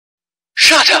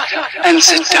Shut up and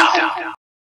sit down.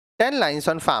 10 lines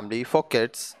on family for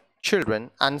kids, children,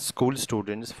 and school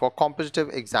students for competitive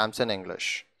exams in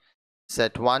English.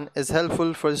 Set 1 is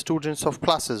helpful for students of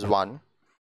classes 1,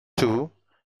 2,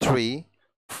 3,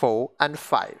 4, and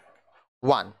 5.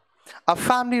 1. A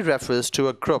family refers to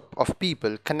a group of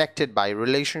people connected by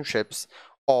relationships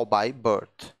or by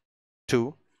birth.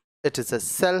 2. It is a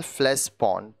selfless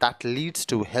bond that leads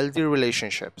to healthy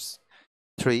relationships.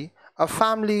 3. A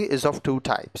family is of two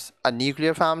types, a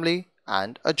nuclear family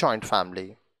and a joint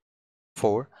family.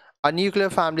 4. A nuclear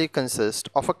family consists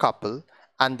of a couple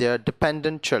and their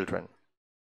dependent children.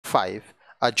 5.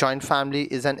 A joint family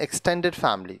is an extended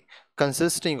family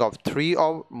consisting of 3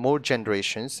 or more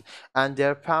generations and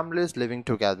their families living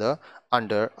together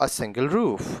under a single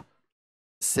roof.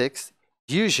 6.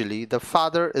 Usually, the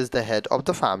father is the head of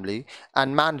the family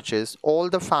and manages all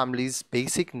the family's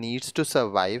basic needs to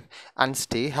survive and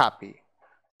stay happy.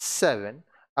 7.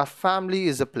 A family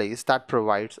is a place that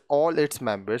provides all its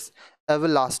members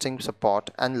everlasting support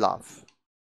and love.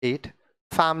 8.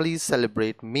 Families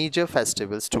celebrate major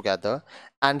festivals together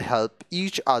and help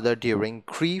each other during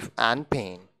grief and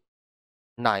pain.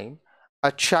 9.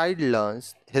 A child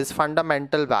learns his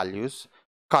fundamental values,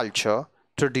 culture,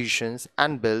 traditions,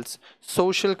 and builds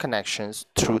social connections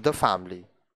through the family.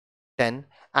 10.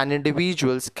 An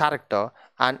individual's character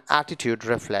and attitude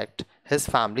reflect his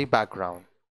family background.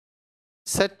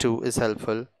 Set 2 is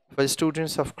helpful for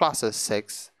students of classes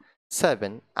 6,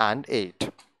 7, and 8.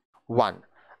 1.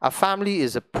 A family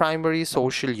is a primary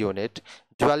social unit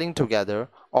dwelling together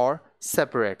or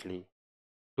separately.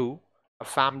 2. A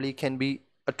family can be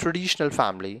a traditional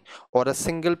family or a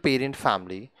single parent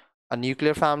family, a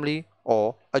nuclear family,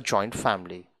 or a joint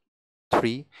family.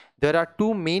 3. There are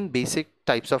two main basic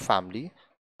types of family,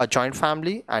 a joint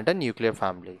family and a nuclear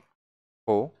family.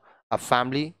 4. A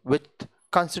family with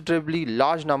considerably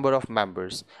large number of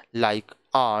members like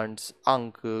aunts,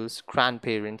 uncles,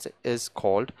 grandparents is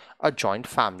called a joint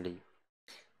family.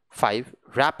 5.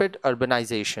 Rapid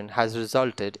urbanization has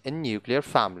resulted in nuclear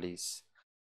families.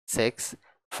 6.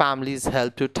 Families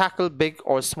help to tackle big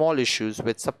or small issues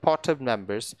with supportive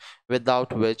members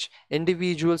without which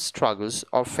individual struggles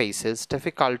or faces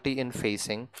difficulty in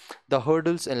facing the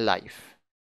hurdles in life.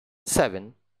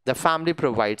 7. The family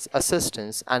provides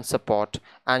assistance and support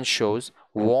and shows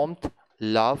warmth,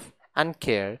 love, and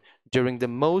care during the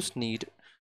most need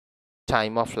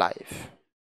time of life.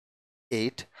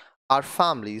 8. Our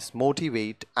families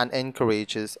motivate and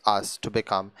encourages us to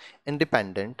become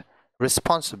independent,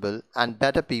 responsible, and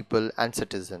better people and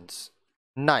citizens.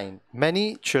 9.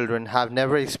 Many children have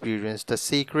never experienced the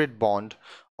sacred bond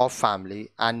of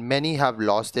family, and many have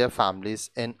lost their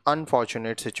families in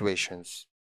unfortunate situations.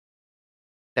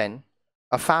 10.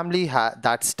 A family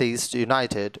that stays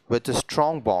united with a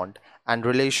strong bond and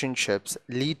relationships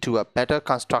lead to a better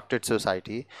constructed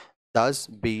society, thus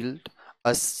build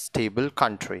a stable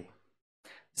country.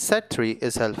 Set 3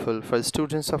 is helpful for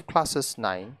students of classes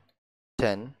 9,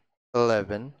 10,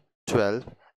 11, 12,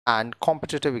 and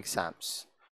competitive exams.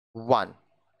 1.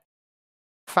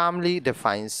 Family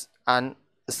defines and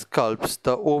sculpts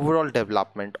the overall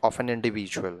development of an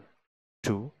individual.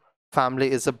 2.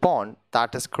 Family is a bond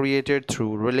that is created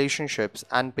through relationships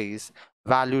and pays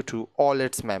value to all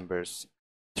its members.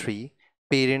 3.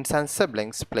 Parents and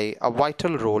siblings play a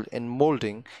vital role in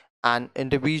molding an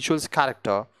individual's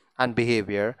character and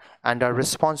behavior and are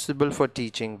responsible for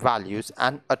teaching values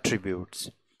and attributes.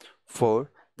 4.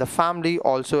 The family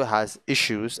also has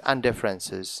issues and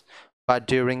differences, but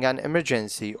during an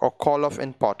emergency or call of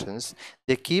importance,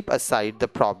 they keep aside the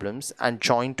problems and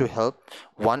join to help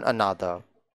one another.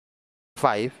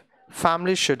 5.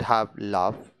 Families should have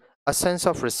love, a sense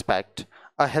of respect,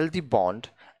 a healthy bond,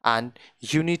 and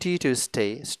unity to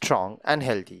stay strong and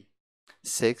healthy.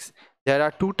 6. There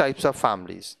are two types of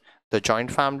families, the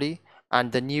joint family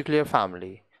and the nuclear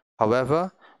family.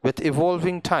 However, with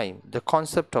evolving time, the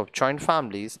concept of joint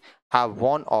families have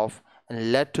worn off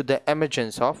and led to the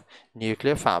emergence of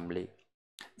nuclear family.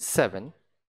 7.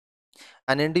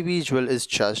 An individual is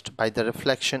judged by the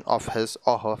reflection of his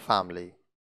or her family.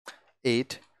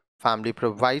 8. Family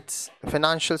provides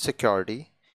financial security,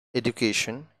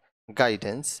 education,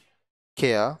 guidance,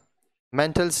 care,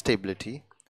 mental stability,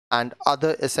 and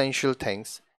other essential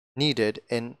things needed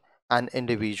in an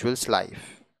individual's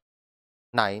life.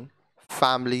 9.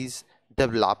 Families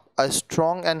develop a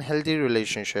strong and healthy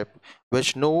relationship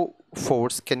which no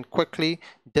force can quickly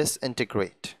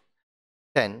disintegrate.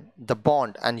 10. The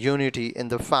bond and unity in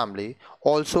the family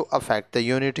also affect the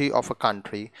unity of a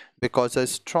country because a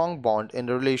strong bond in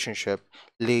a relationship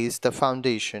lays the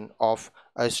foundation of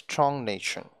a strong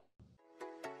nation.